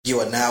You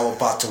are now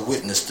about to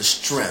witness the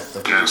strength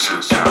of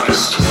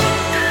Gangstercast. That's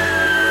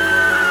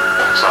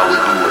how we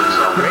do it.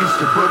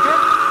 Gangsta boogie,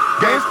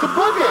 gangsta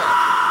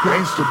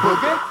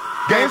boogie,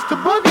 gangsta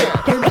boogie,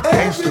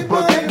 gangsta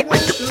boogie,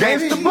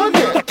 gangsta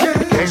boogie,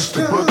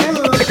 gangsta boogie,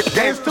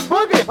 gangsta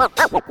boogie,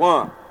 gangsta boogie.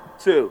 1,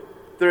 2,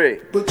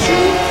 3. But you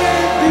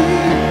can't be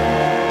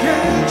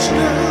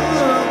gangsta,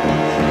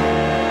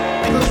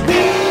 'cause we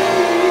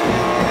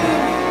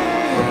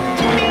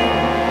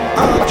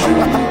are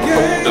true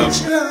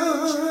gangsta.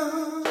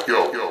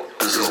 Yo,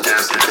 this is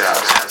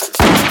Gangstercast.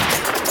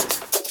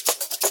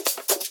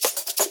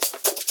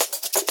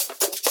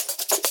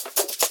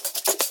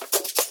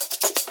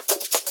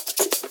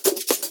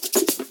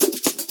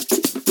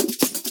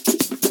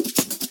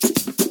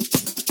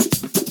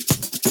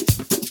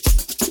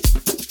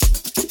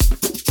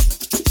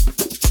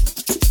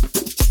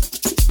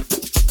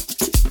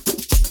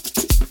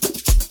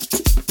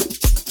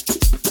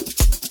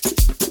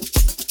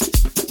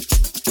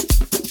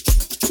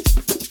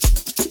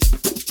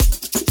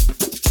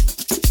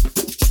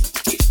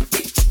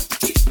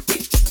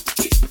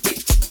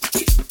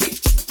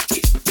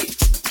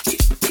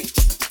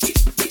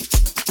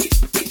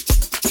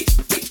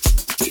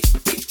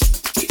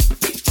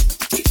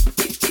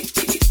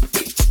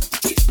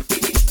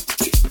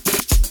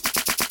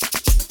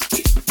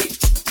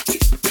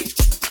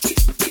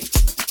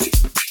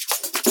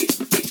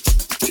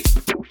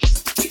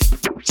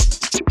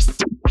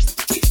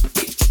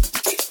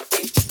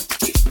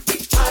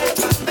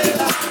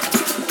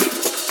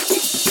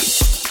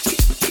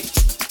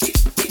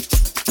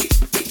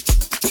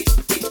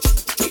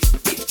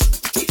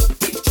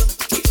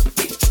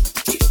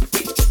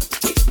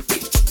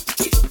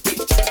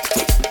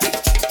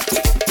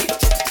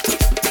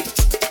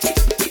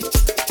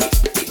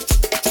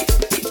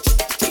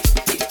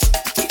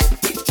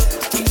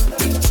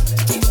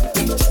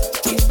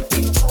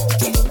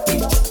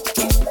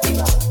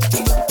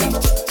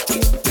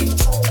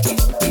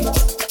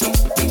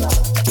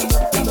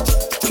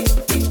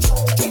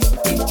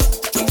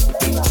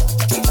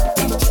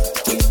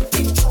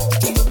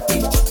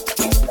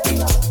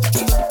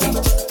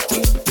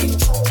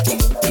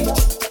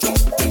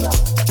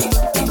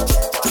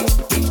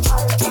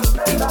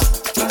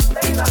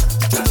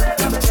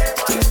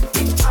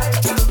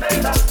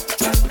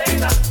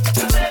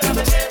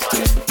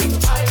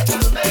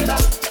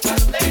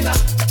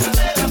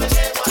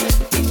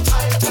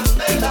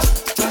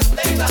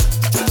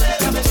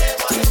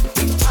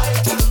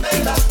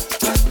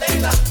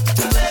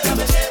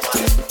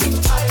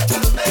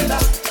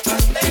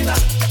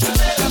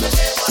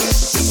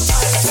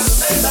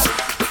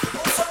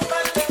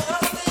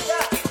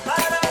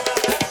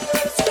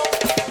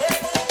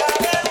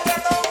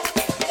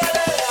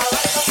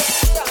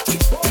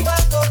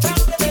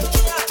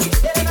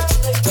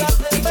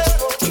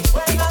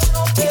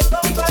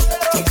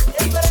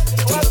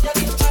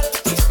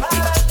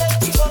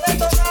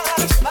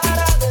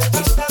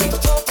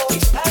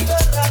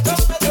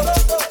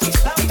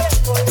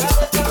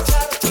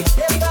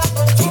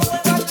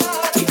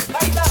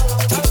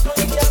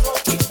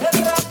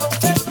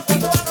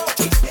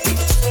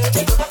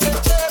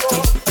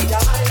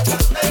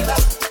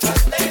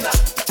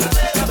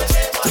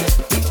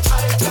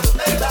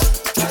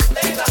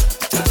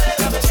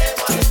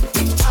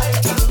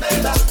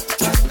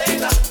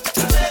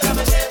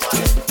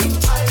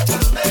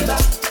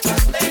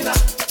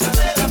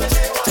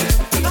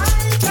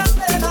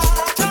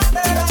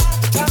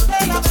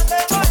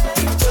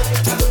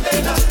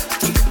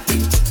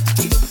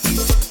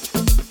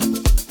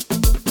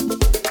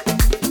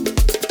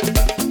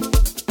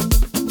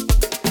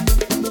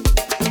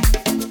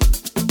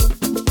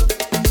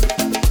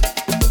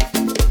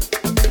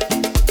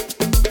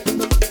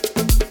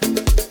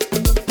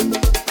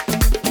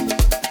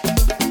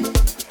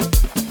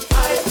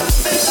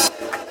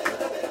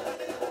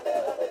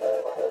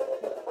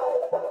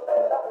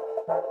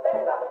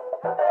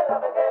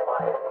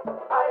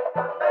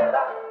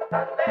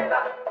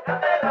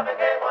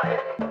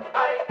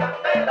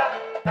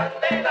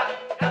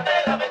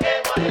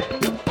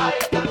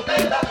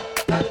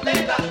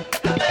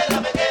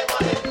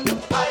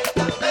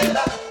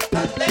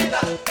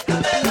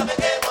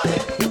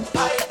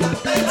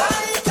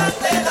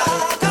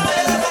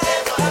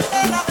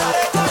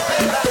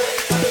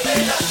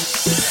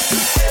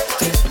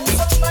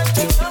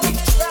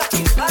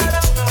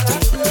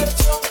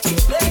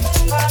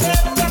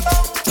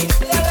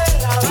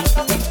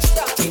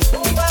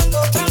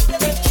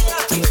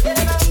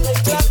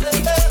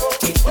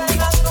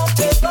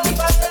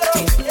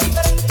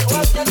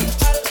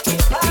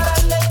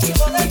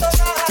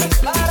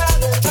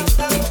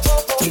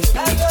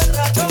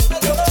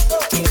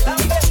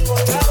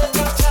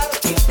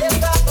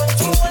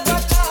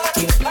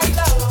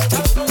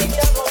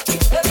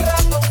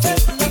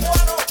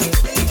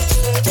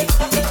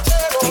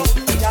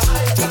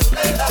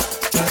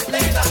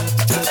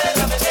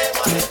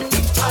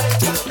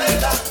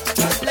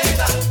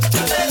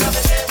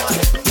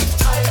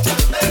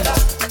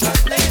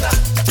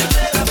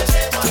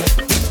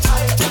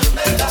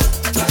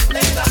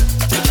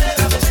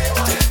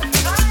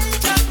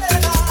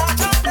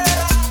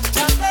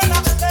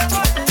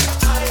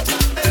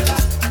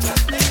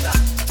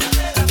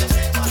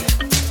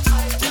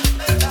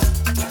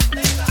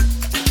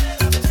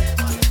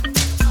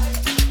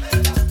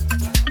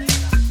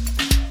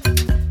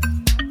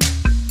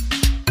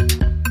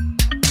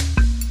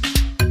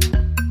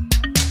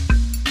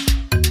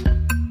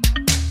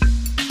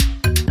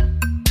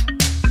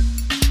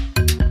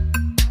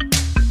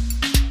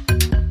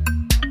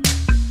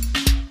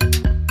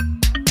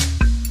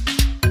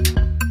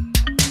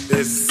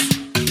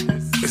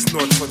 It's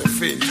not for the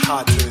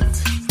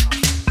faint-hearted.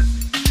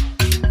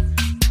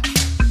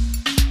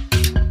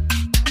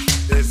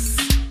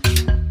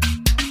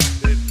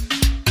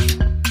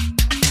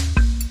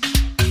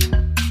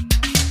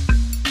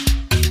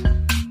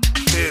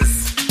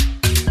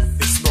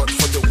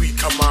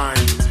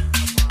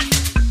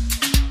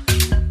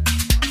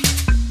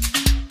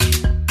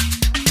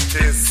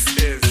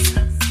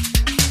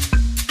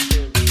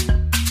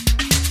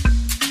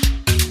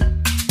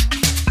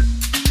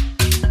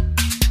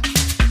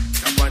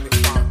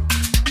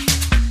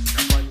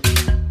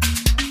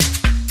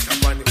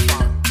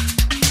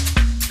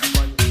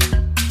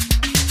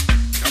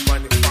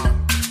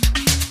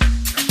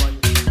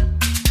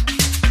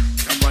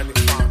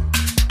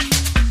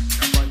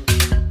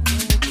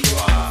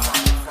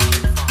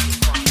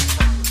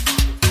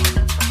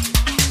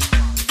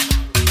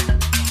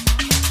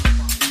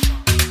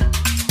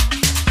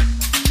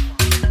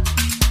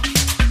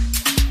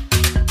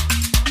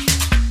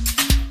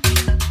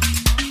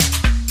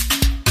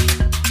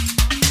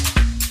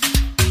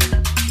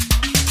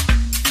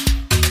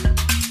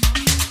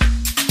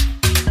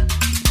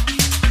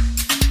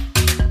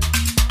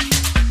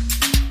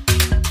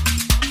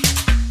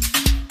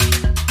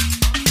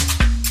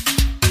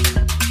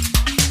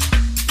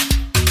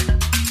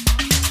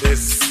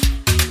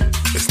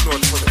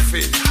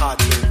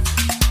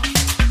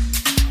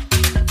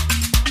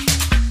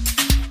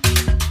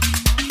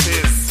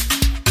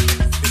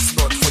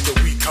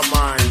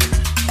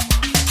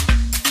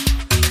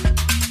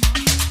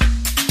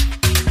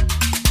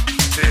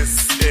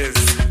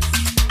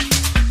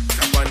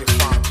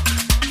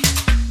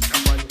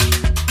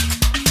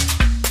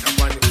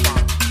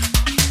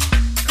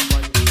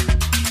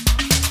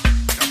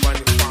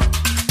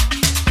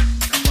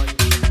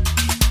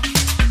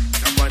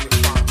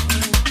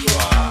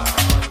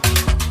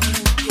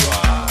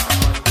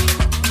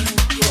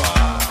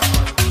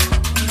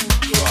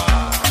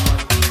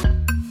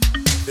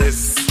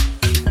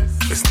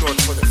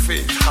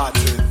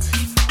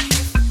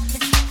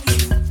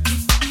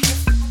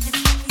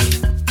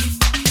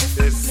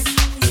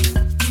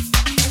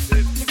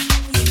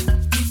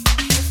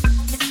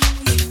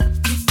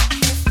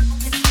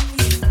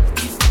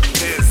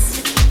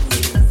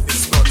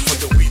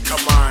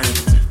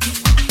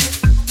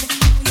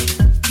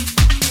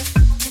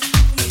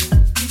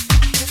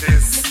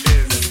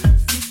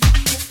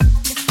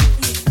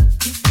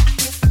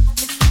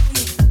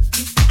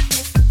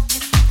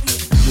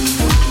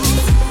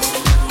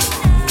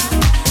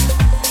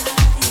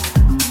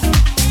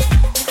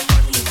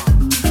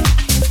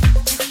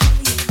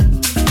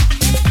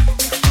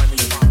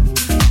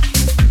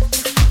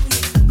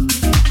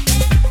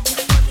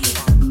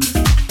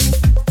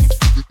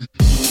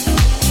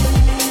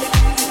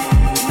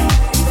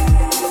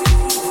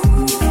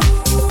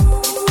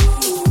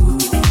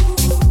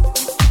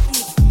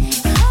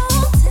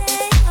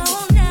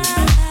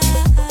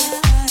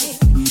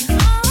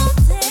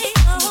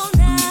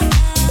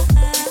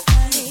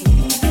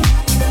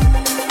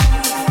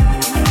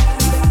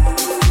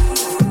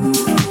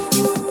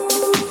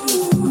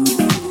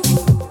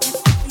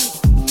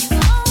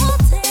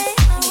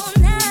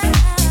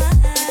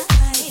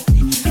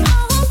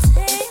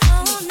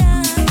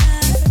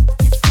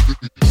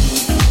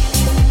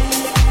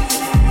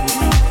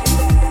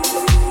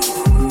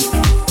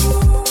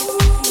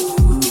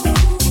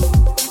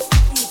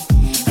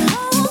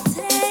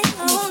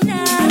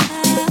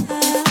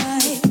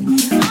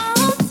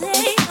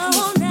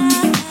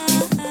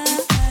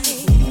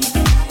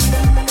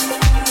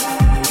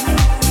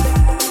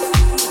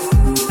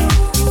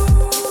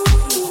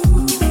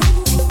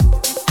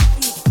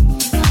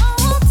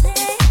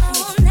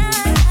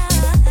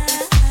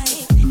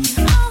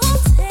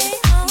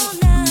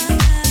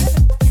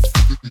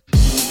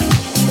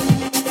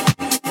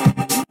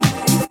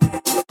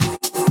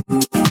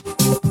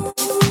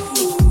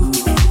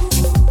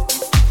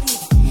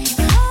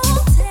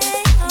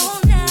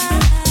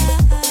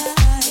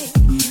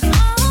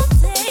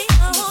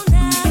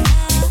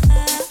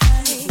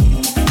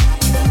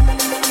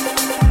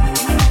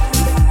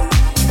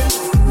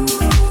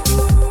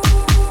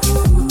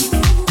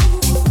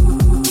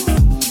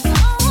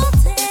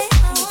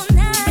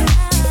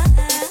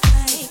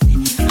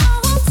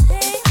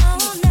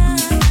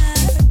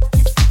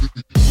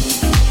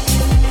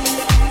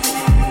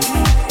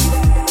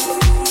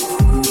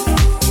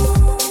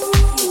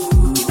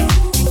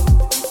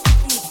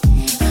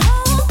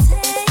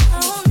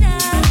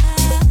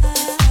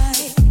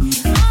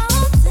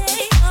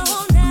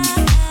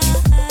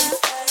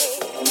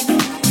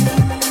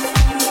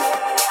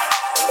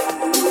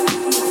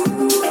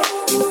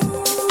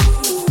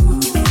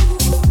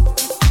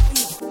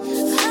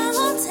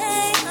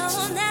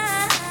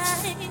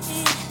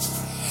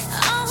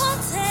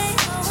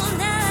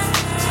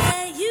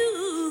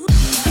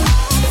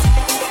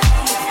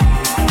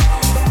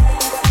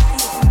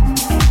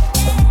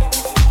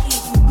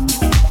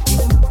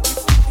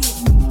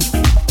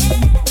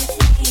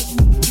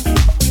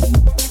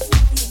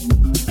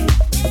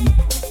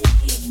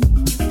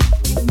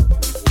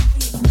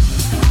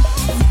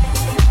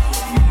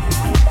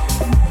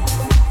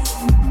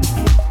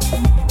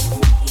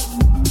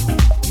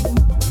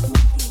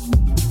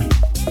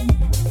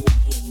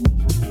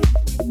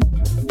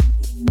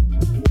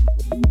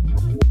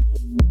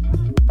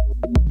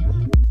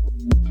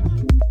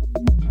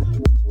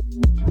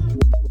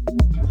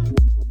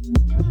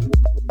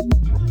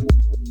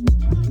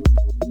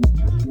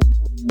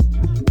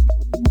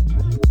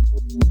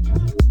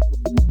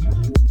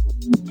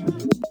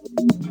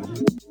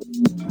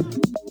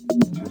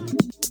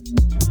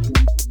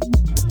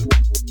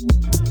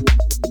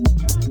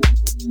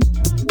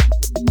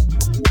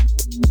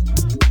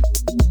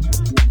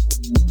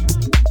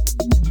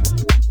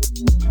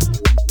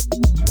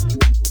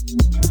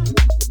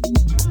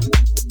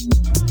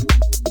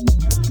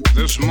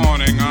 this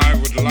morning I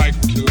would like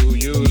to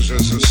use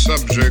as a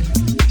subject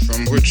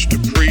from which to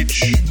preach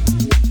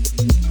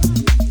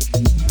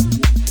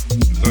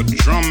the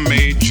drum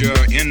major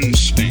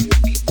instinct.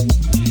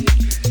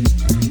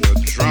 The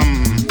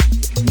drum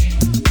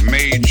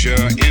major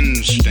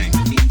instinct.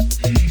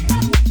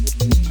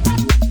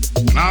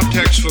 And our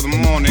text for the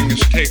morning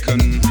is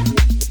taken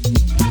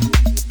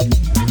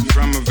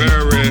from a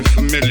very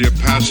familiar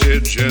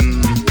passage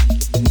in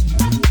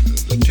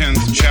the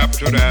 10th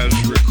chapter as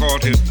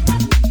recorded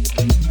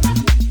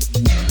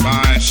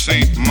by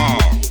St.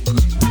 Mark.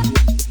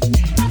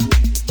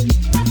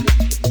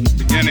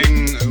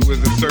 Beginning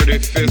with the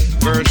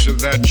 35th verse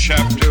of that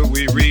chapter,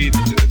 we read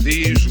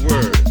these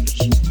words.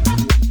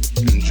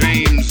 And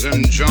James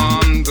and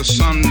John, the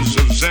sons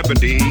of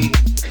Zebedee,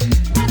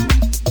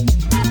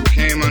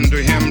 came unto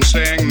him,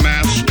 saying,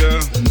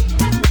 Master,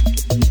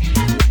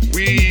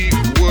 we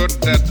would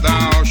that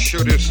thou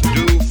shouldest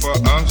do for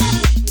us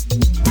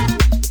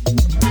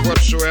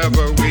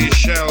whatsoever we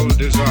shall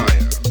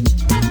desire.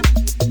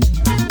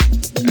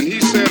 And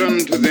he said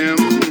unto them,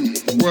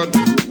 What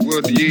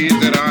would ye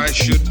that I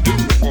should do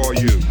for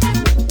you?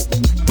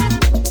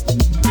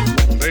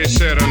 They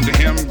said unto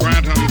him,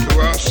 Grant unto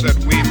us that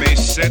we may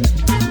sit,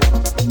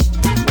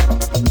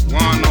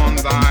 one on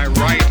thy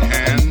right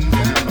hand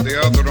and the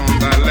other on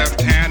thy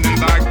left hand in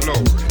thy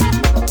glory.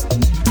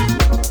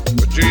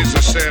 But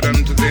Jesus said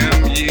unto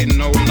them, Ye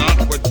know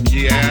not what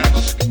ye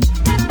ask.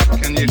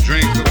 Can ye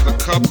drink of the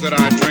cup that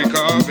I drink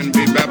of, and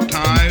be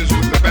baptized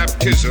with the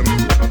baptism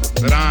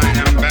that I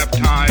am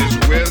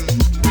baptized with?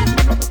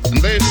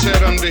 And they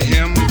said unto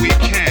him, We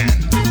can.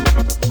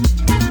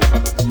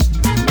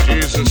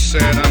 Jesus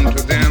said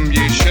unto them,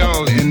 Ye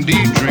shall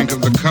indeed drink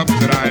of the cup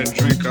that I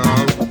drink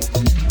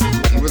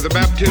of, and with the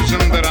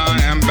baptism that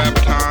I am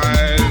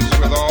baptized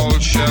withal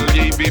shall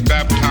ye be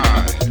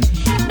baptized.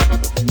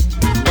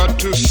 But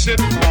to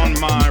sit on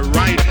my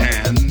right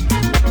hand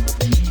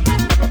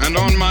and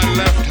on my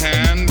left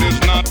hand is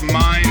not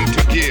mine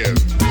to give,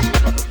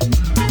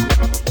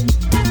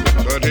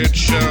 but it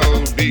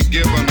shall be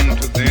given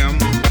to them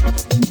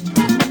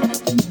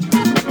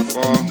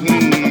for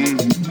whom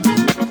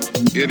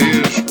it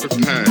is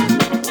prepared.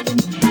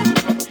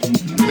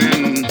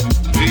 Then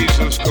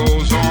Jesus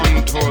goes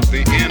on toward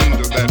the end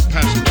of that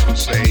passage to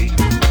say,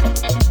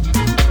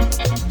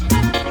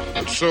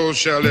 But so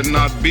shall it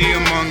not be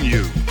among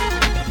you,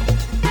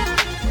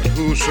 but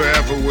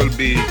whosoever will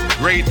be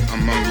great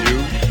among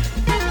you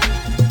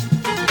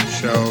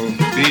shall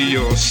be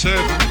your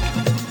servant,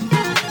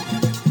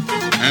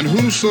 and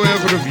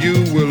whosoever of you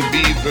will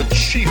be the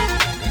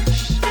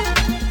chiefest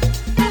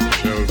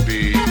shall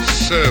be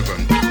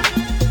servant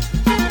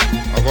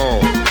of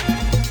all.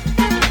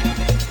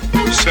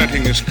 The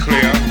setting is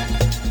clear.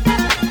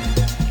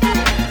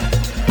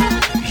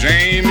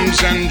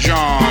 James and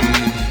John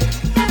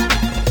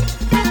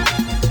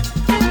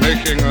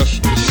making a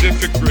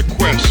specific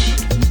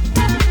request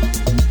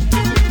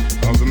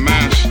of the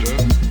Master.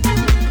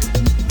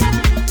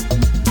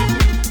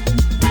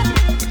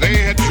 They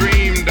had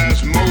dreamed,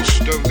 as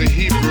most of the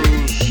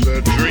Hebrews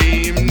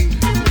dreamed,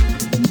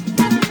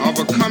 of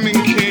a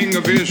coming king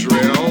of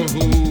Israel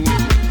who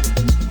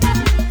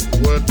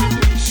would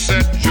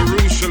set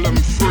Jerusalem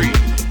free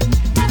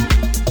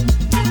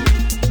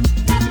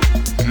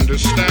and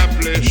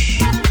establish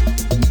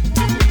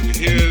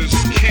his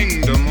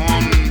kingdom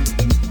on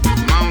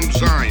Mount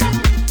Zion,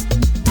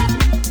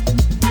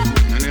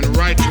 and in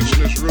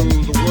righteousness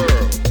rule the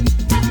world.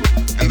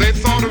 And they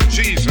thought of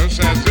Jesus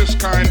as this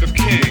kind of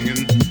king,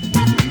 and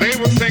they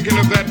were thinking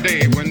of that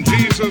day when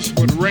Jesus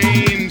would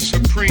reign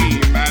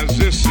supreme as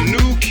this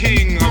new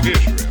king of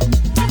Israel.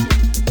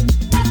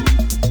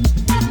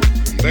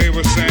 And they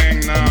were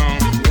saying, now,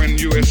 when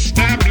you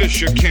establish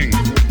your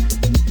kingdom,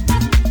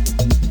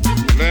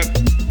 let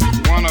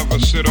one of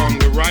us sit on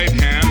the right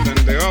hand and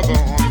the other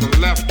on the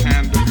left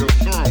hand of your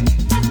throne.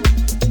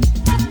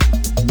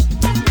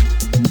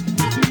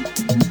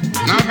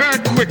 Now, very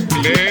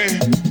quickly,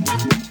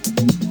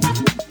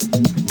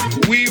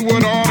 we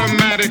would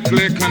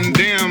automatically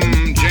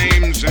condemn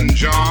James and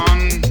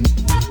John.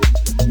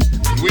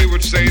 We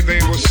would say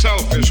they were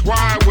selfish.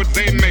 Why would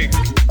they make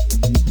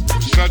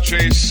such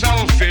a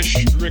selfish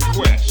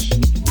request?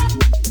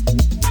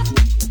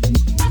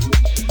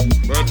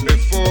 But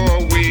before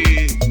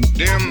we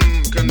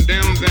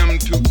condemn them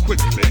too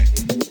quickly,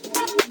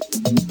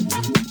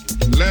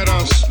 let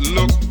us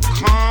look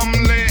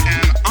calmly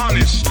and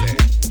honestly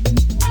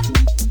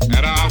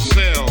at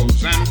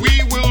ourselves, and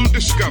we will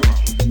discover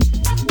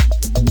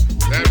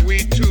that we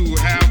too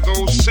have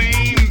those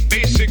same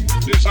basic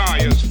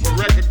desires for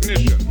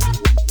recognition,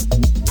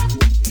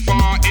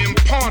 for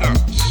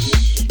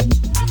importance,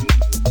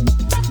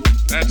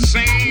 that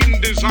same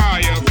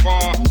desire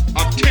for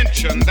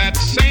attention, that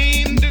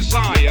same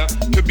desire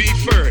to be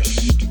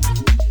first.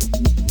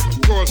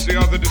 Of course, the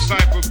other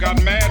disciples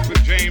got mad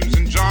with James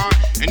and John,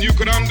 and you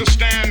could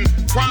understand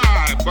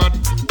why, but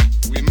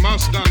we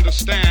must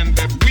understand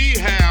that we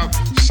have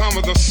some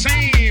of the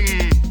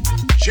same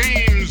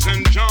James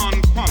and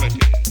John qualities.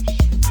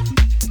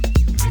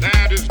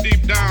 That is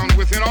deep down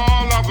within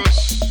all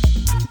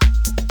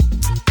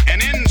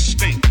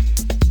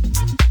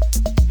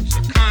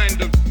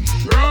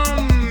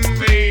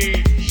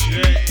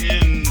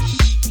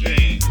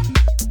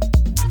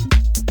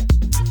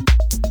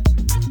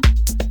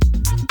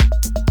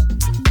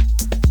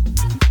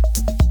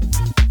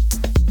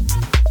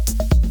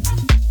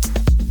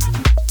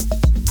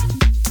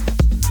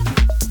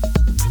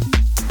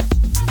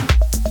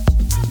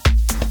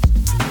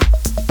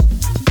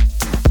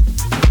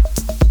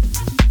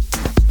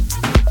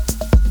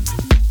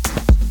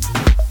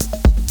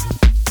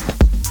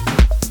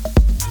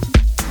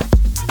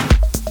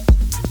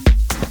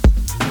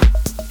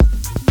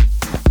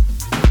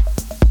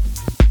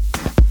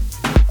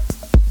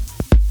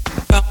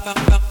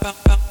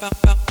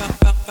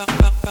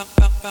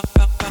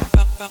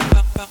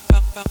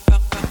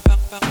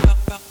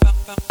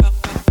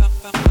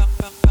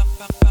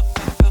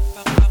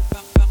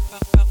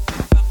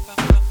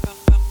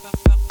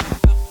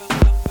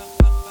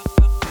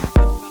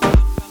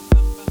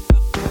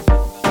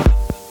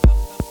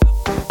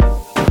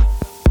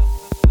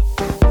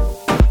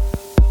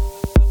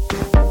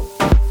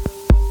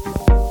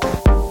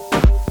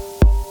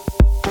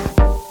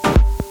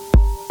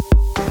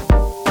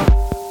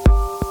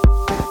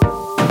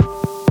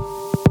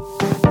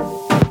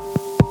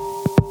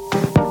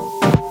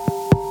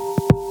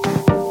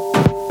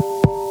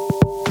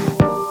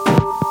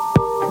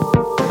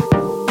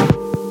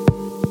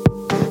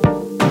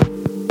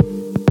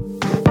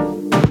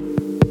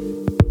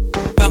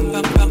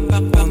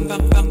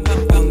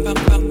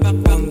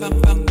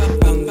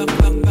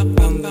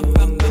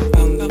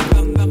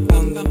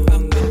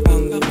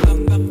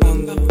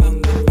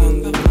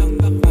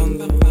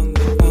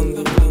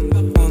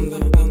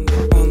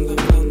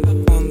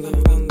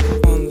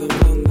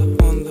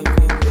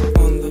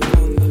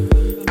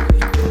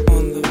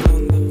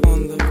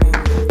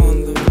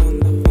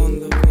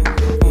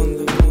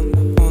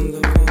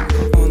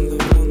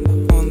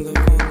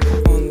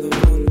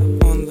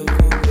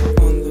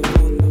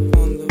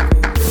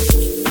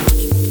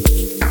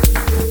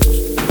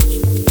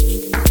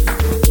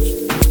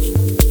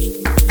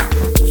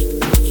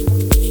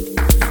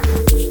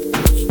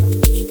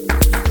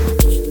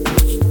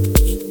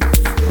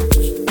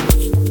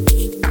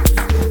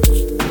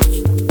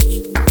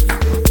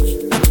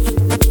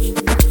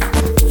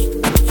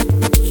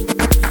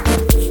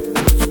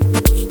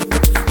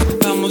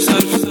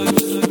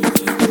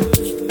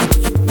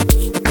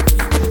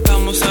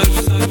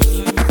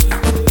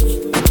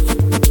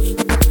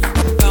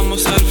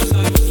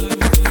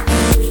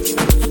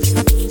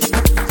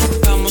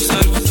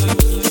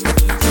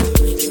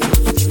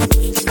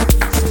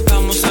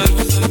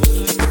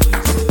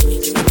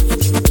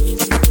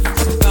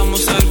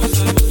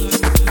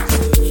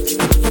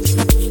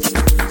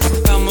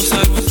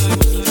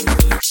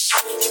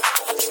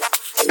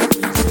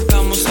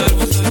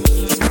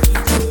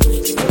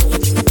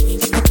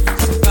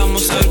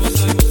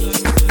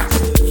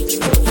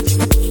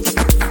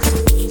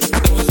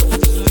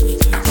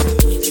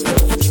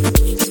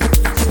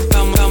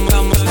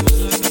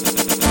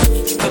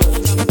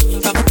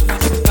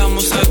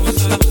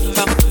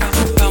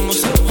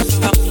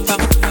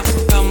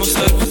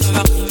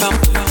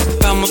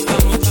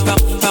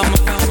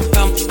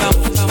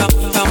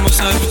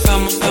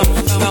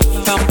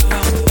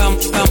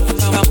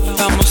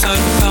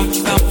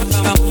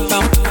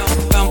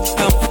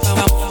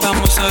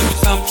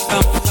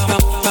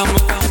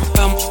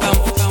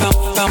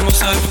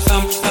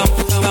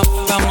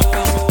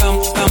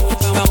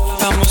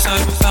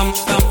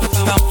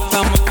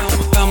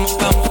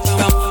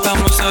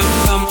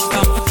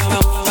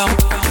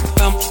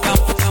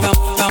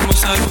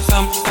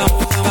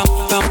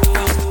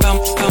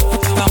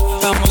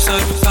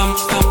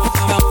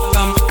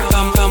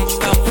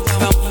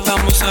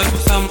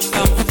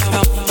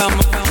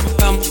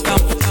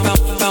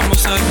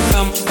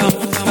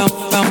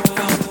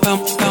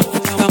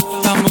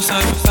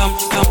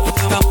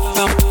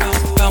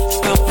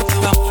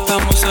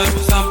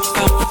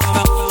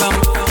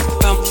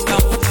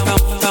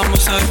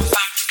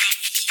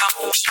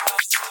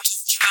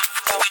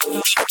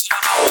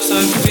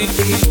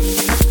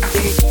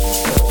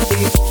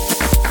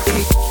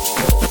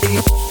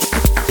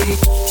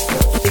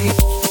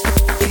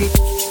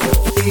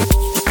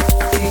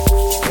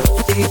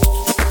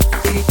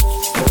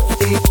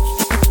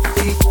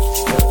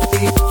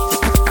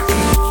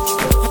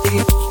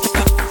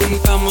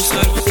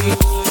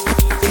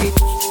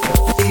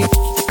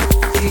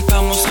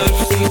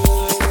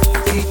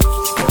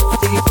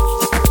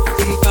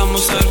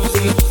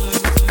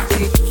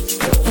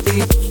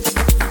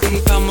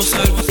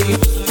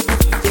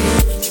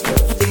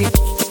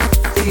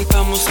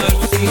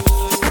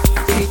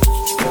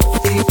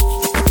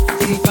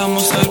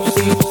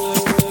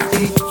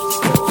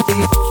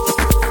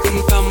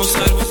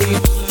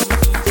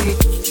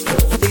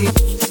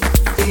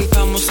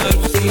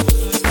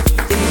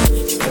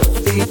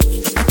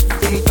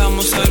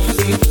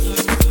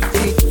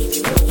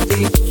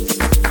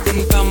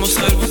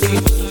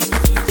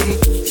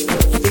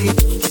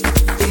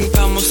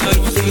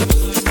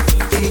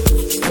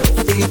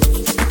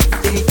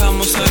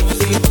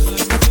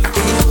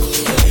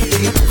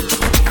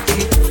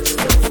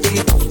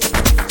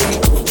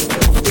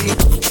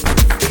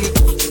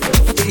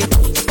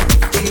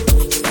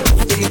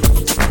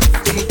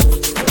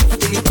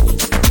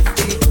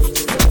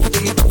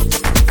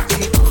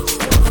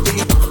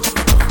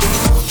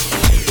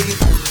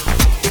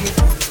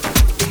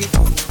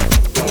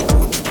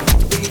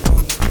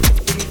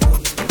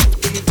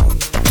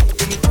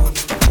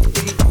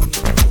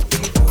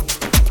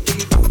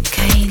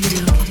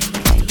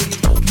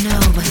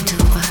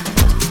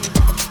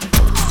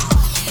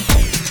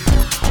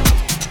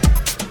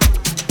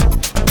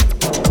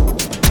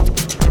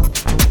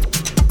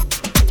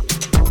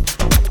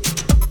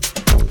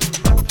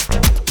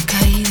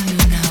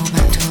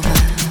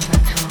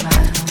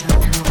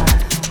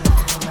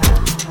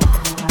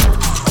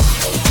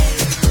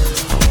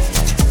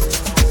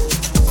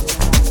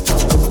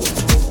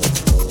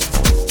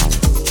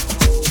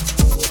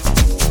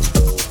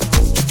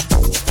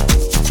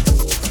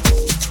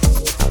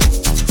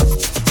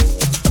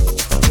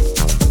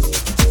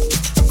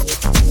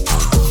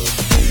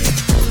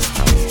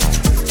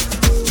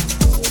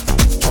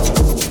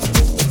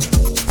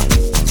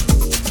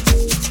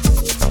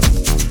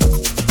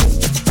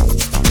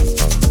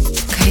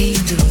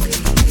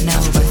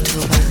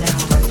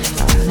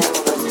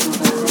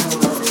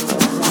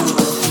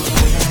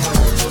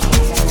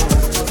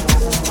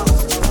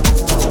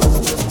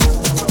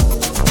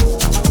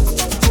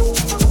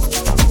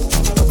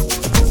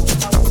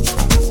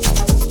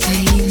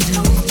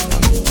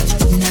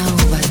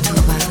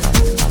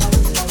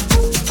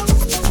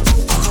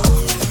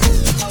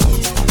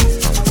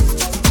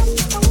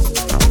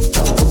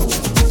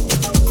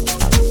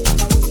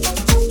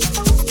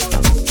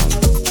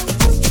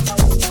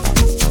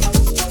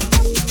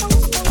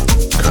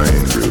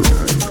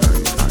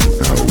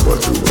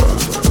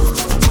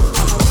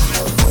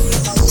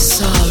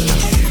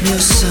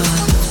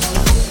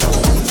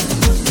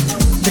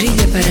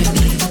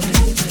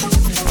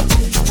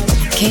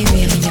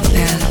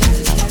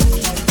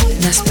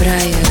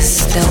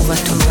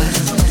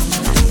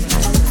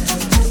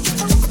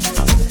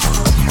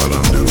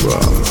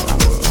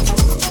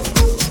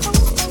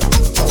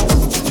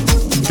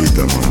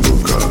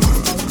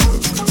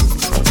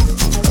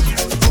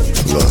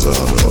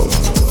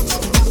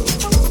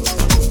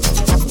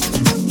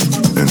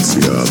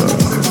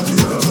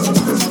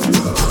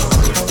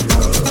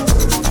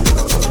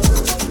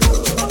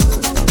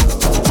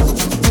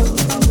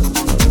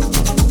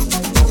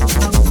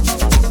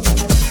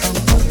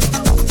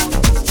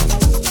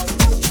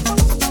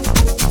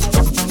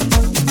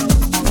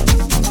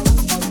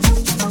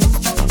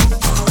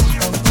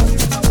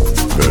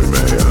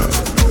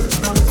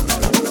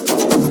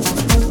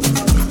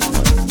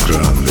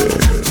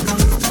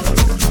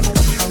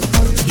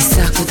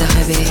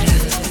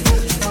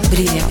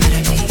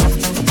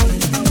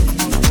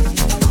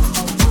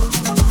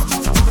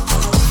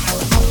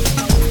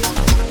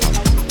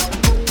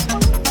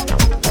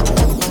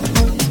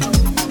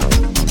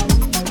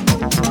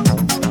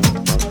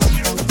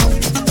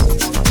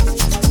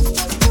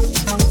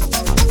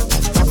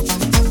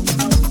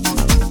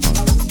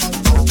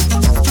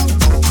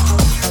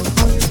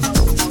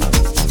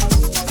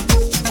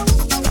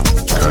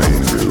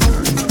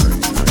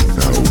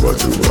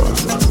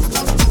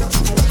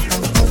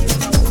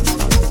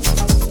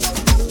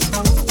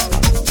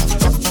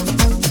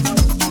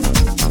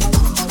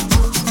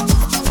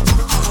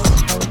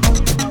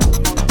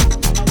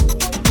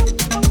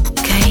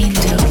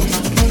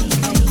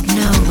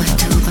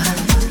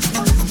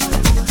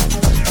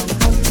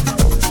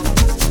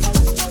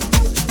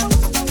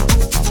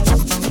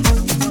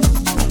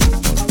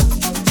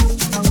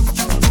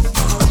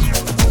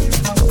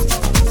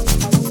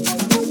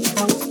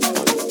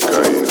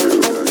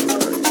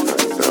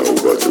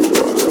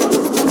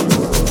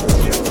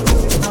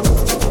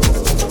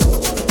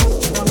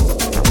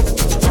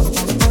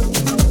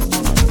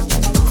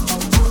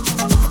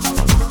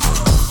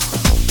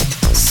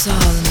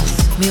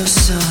Meu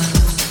sol,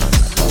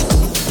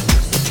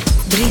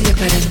 brilha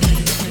para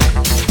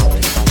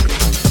mim.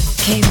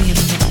 bohemian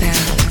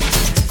papel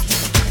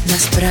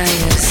nas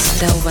praias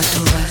da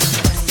Ubatuba.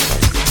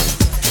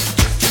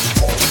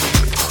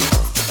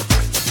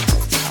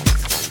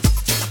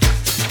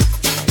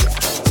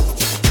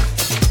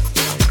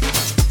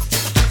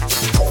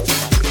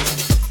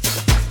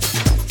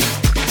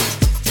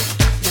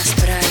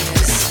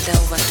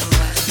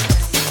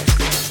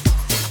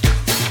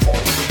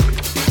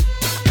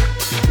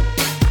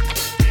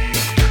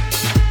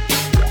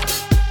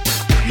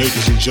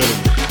 Ladies and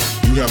gentlemen,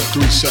 you have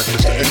 3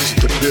 seconds to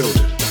exit the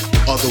building.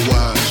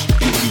 Otherwise,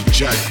 you'll be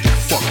jacked to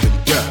fucking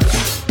death.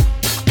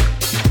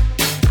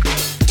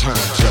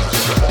 Time's up.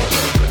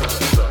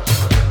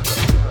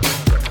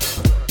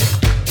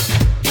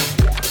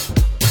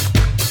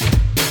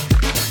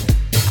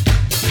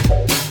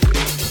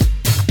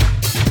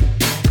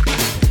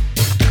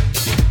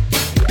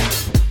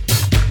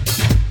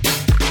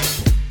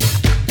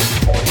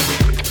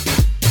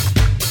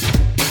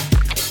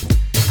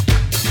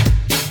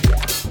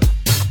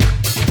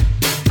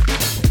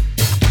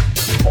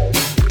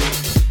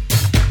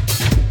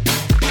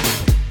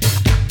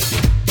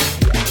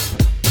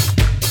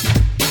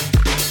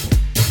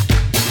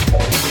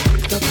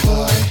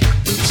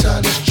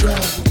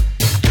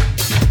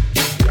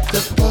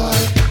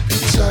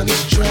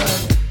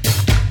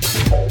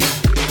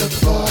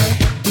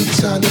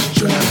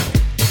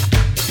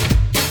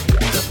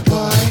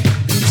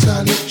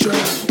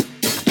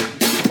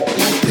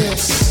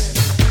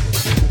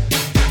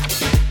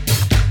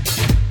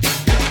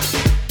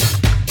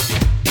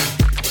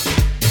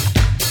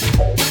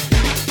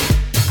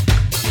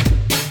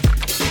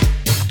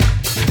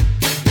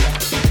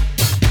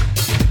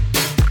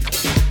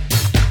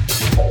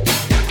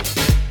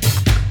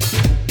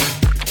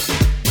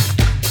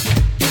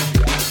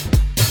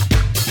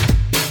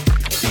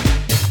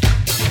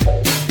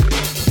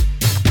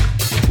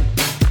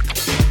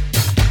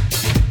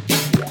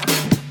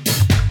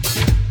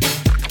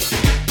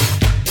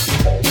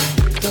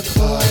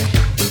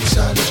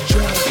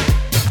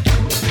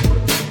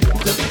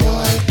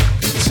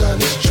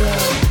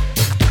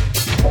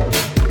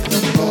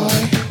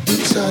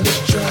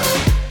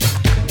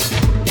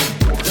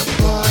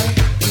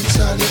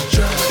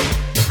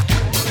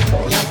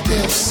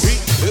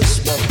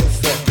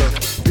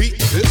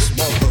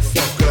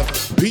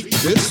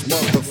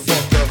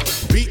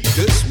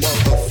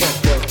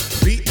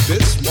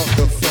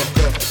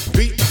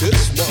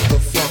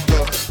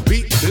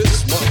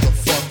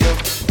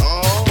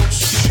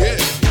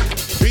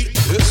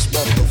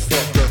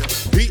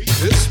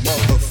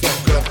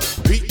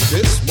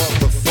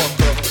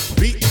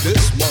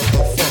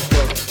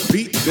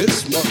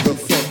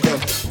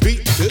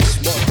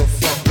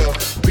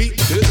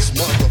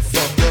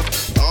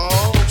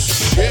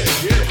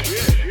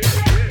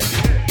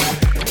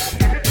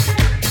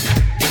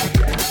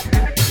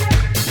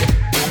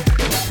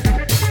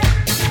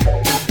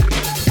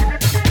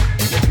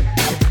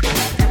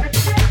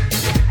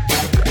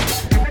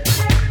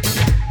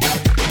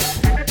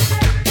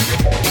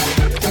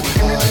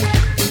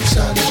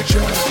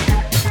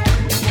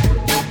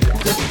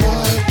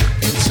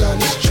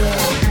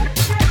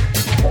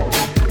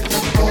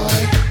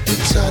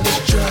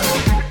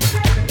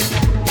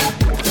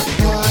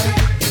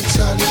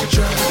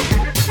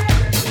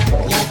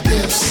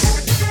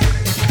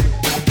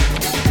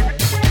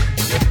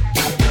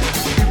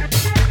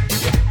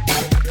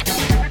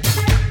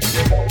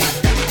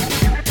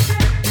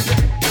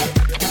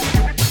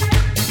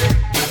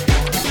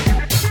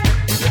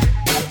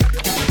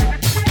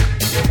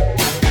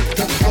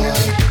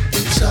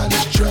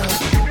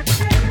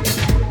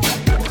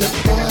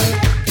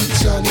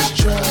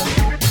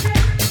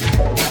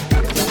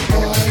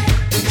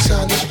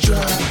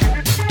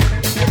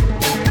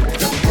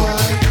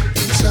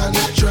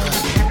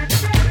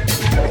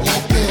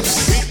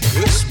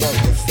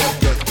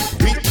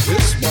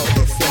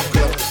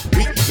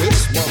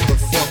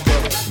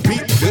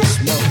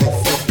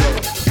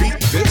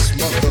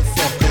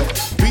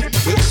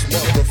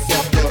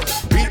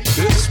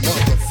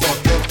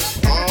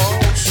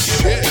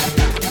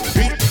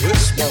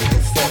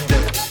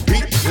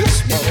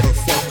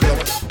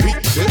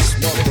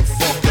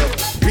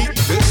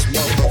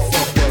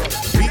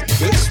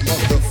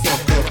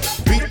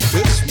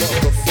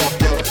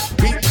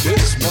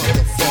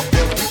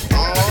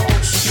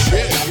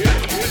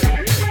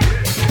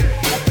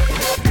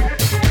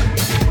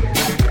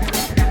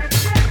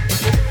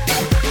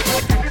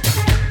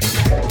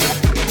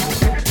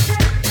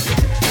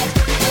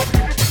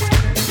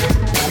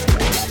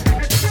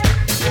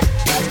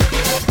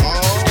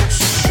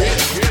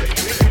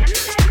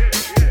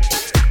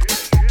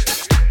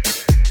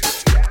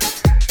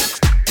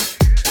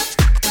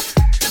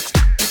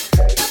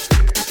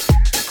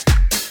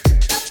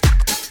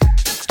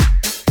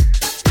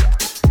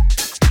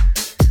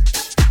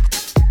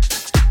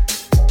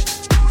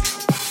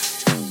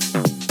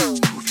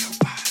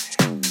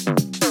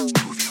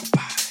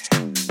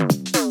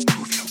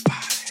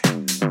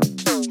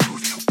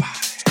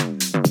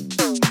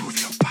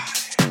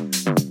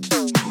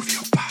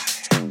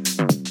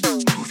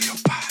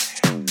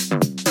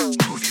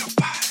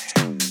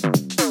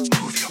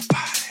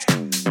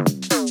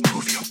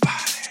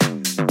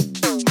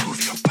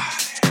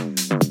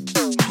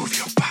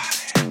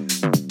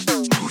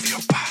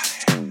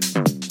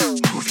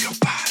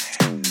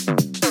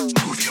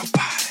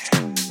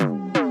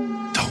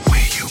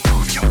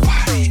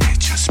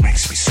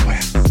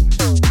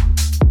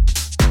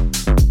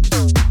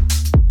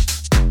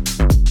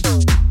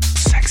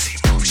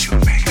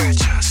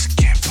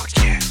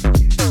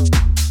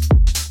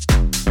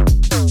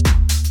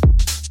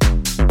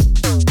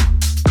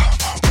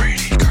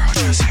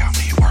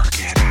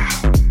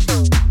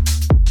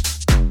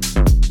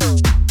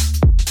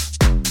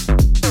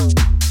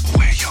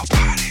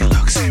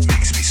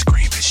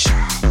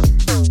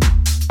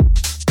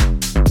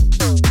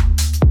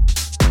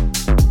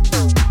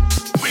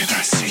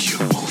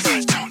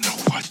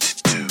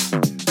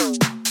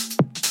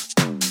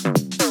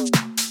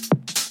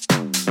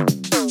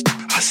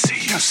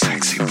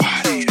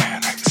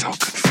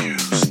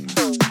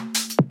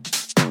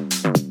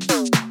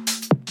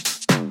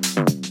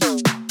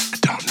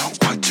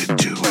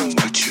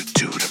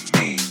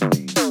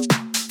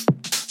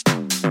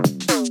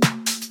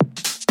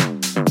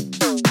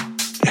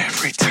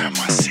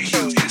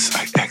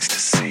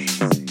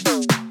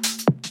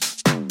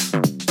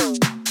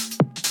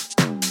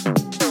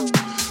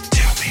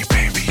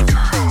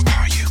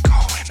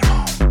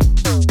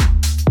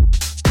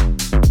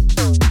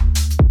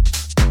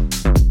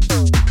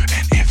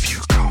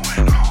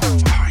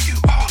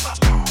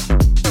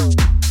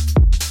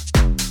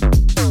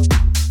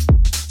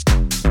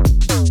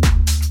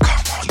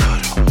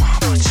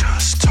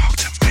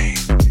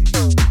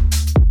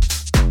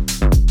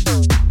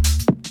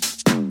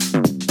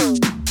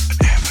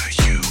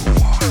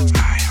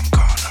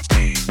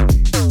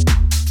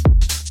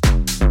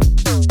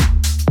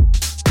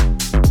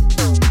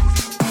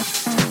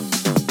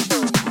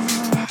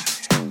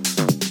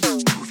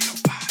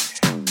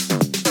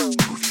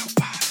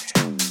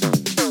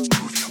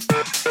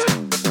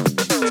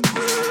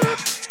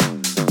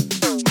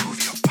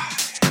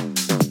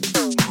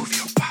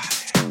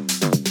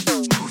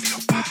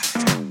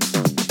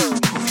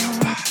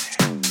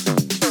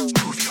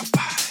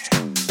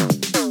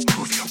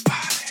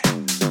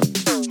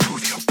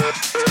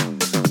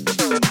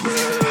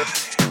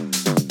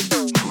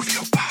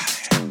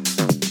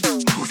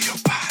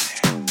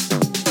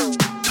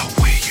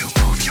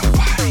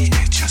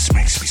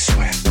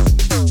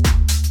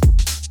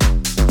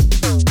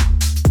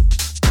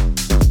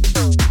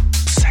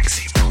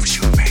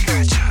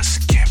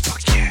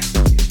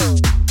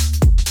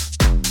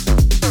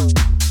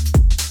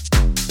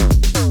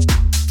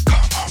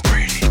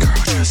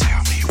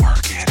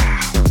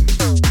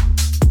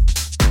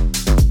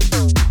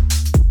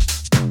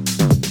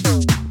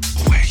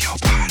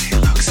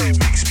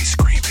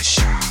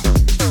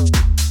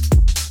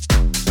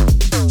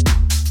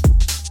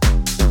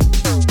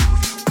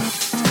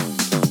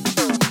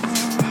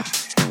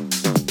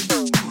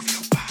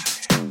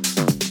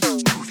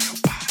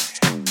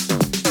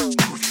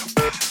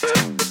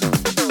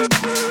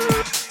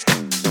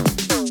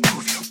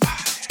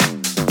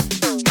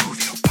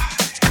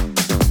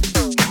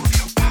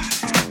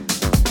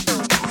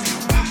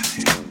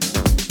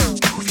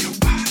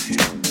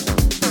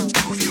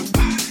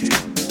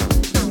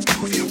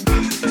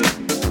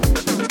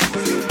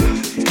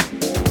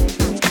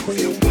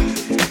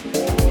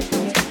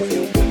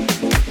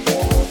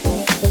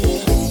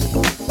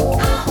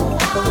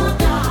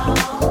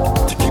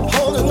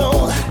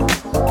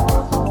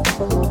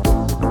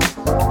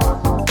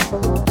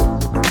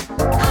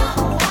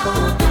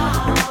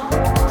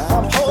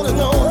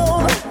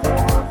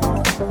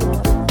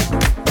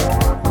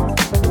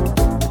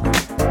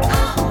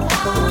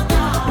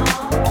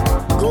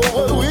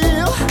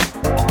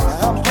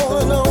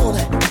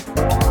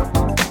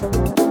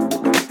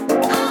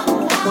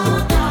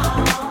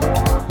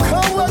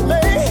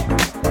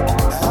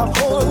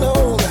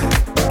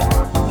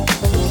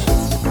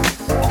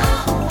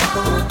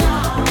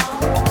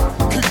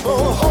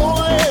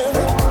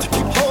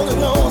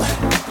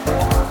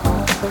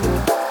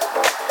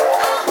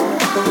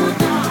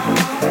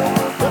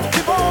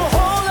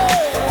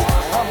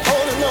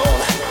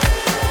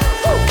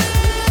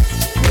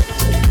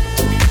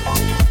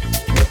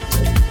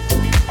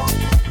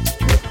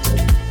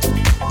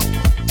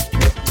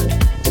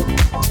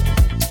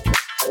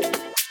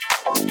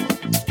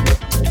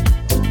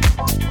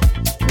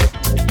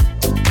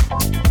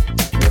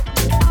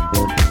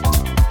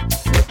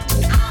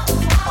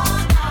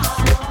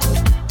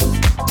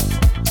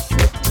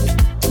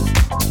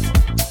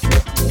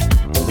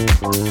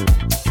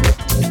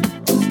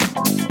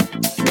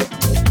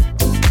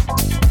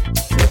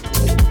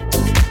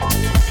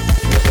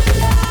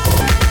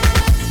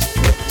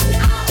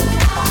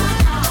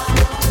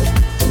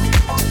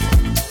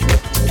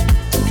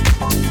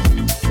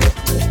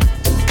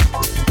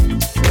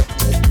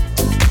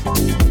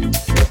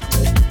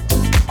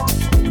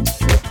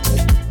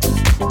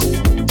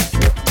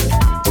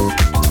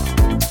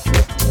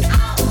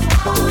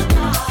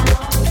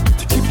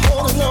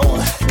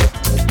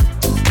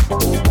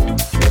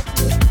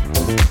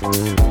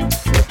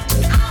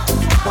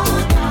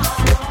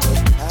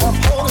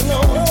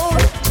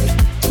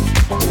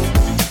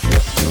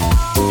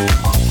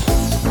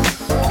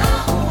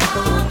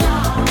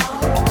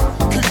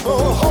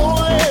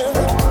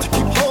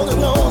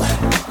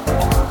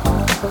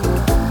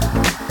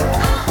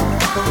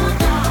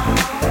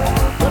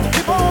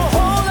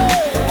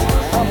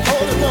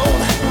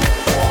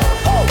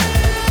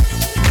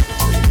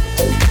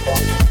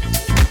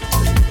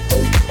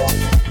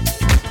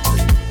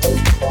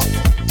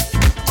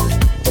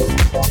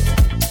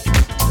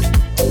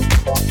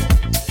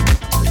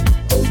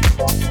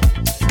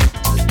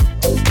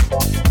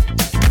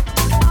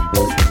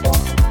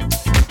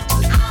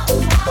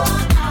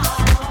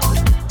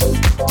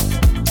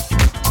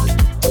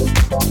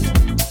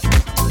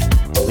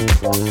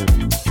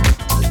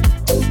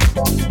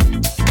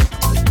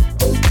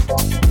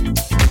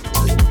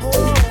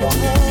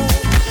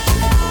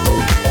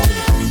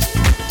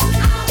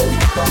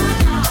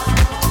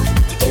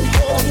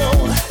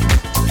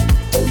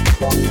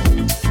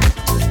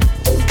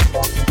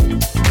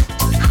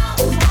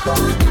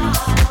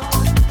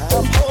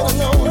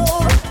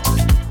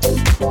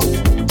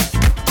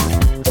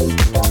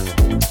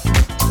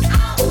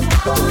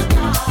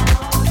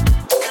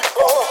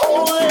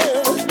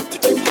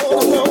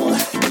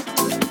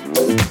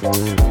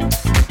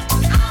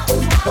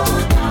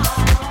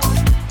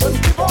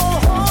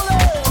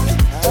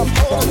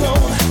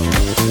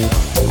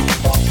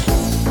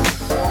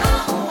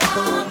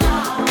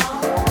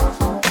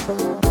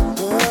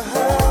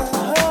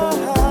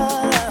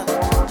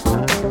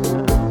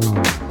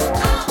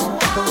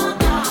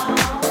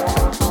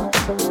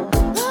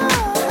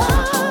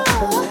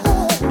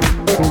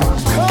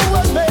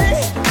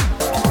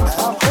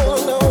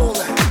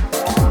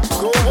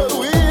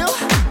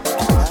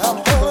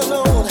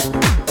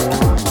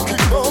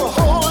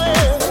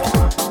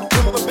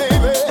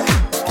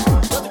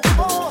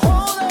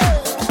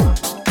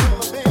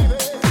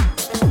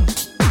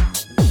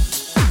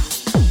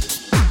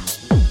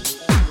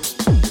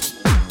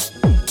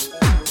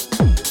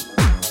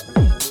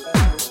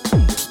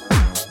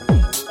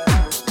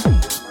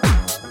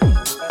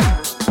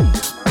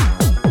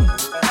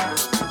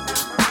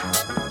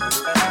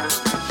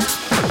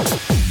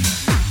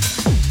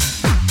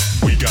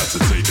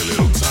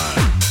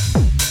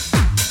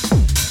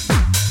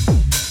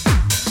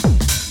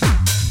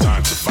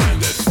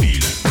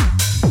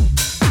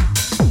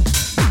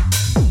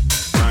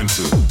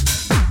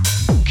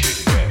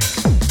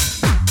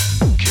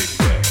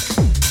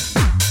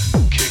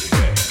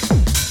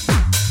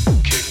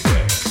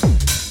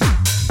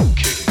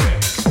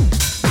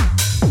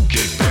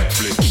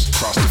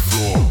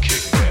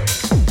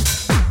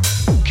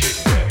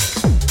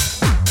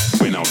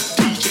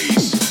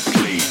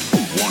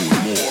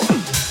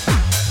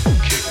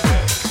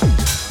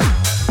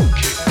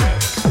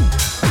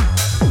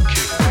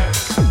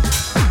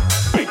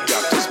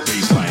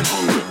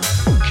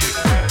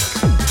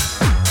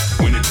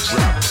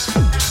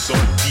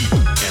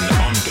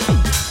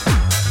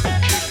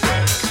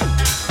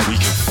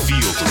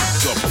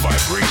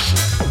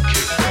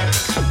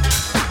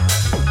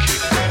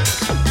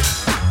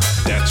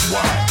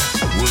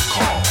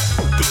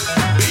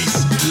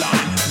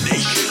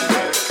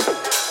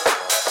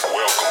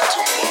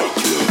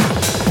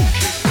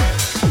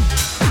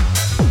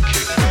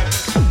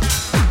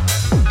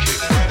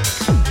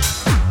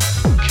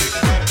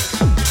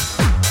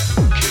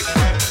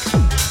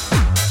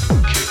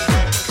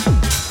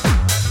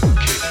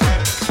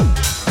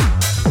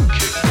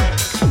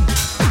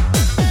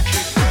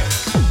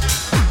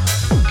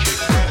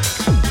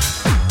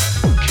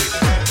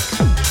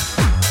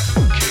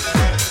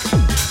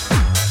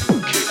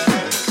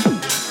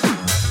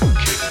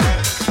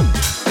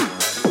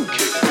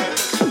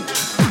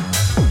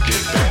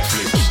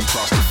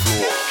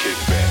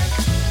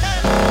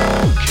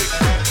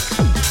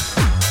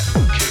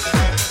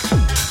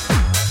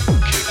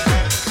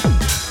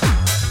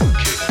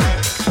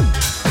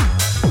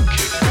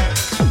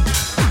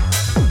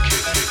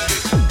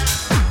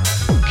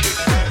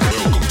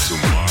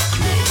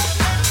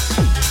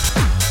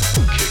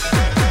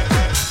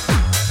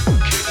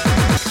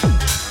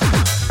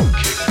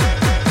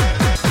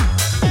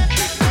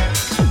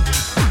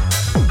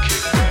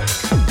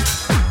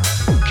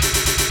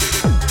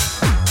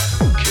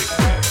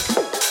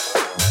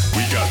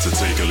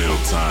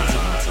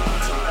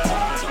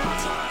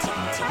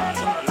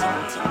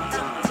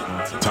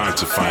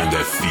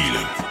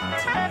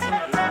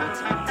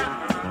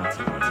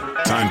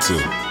 Time to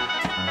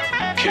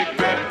kick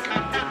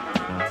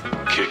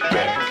back, kick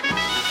back.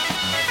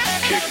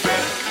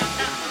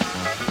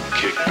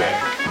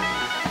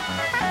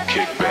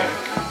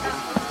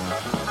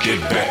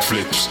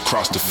 flips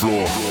across the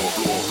floor.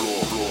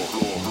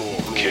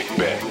 Kick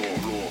back.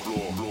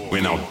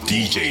 When our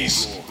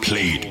DJs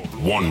played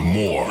one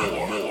more.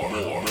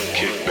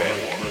 Kick back.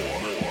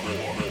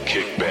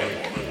 Kick back.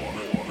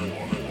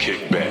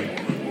 Kick back.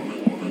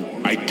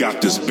 I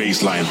got this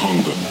baseline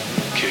hunger.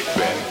 Kick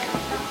back.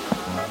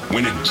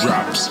 When it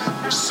drops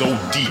so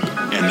deep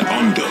and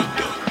under.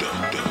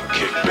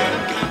 Kick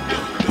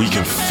back. We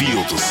can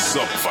feel the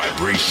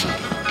sub-vibration.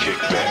 Kick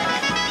back.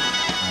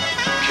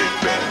 Kick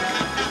back.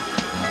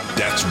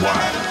 That's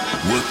why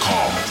we're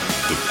called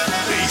the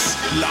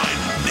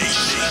Baseline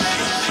Nation.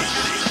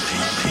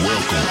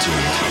 Welcome to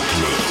my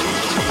club.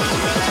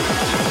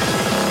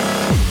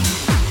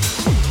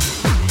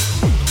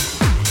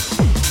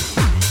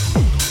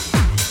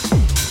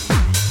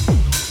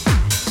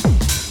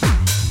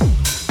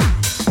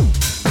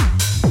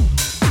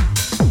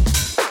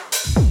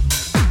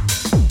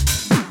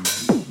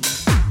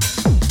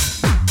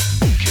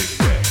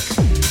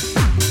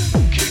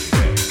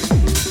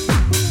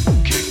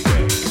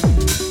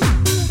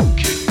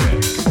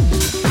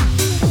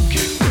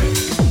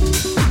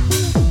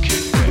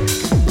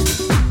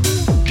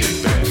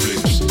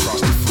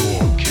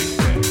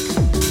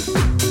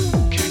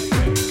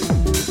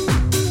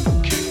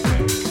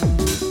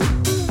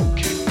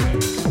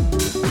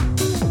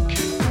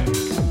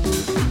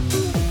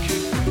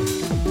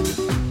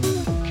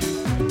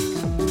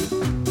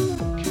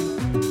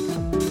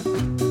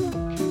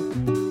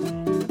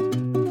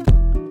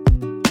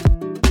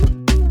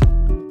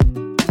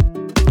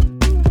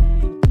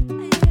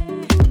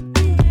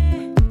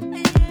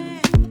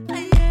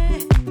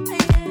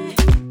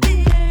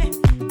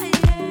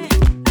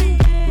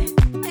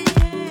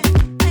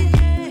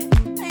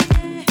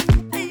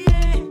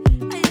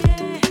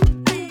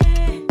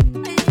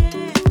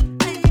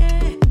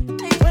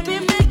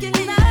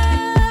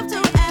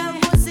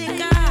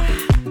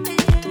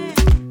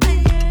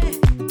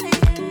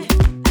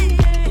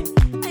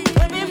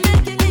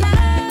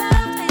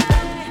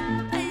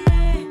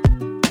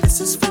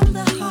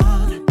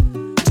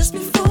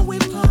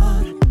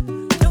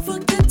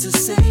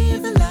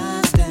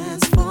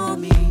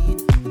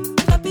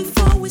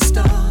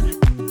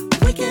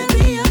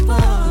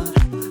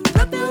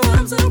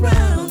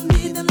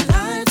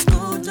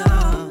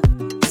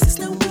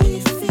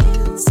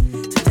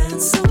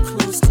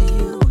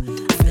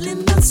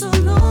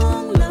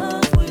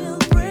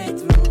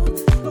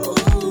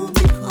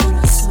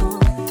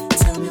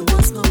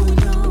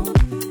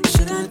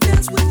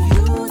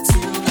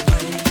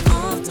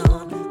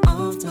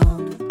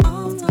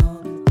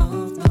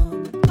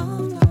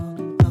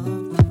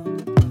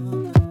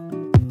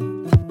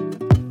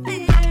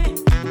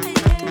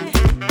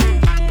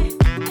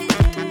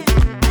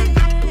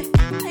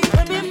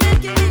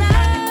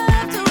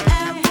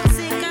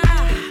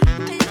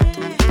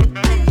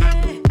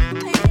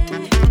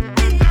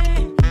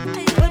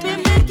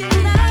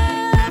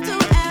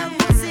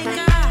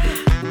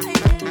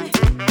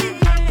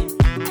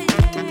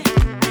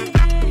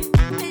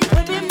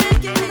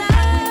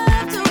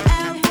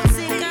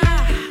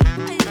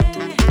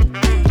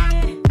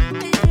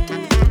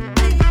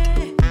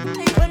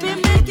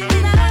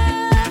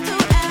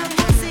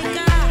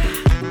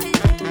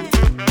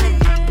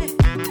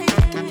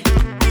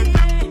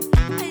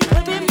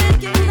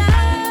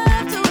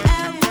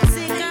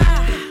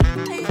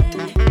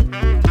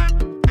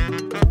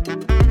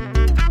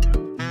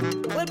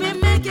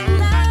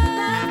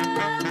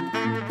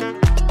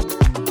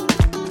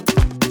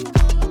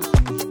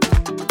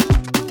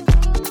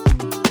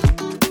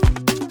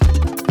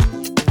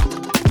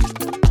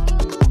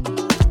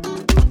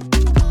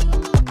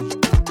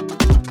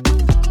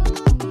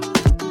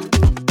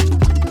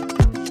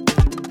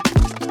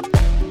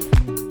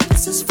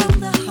 This is from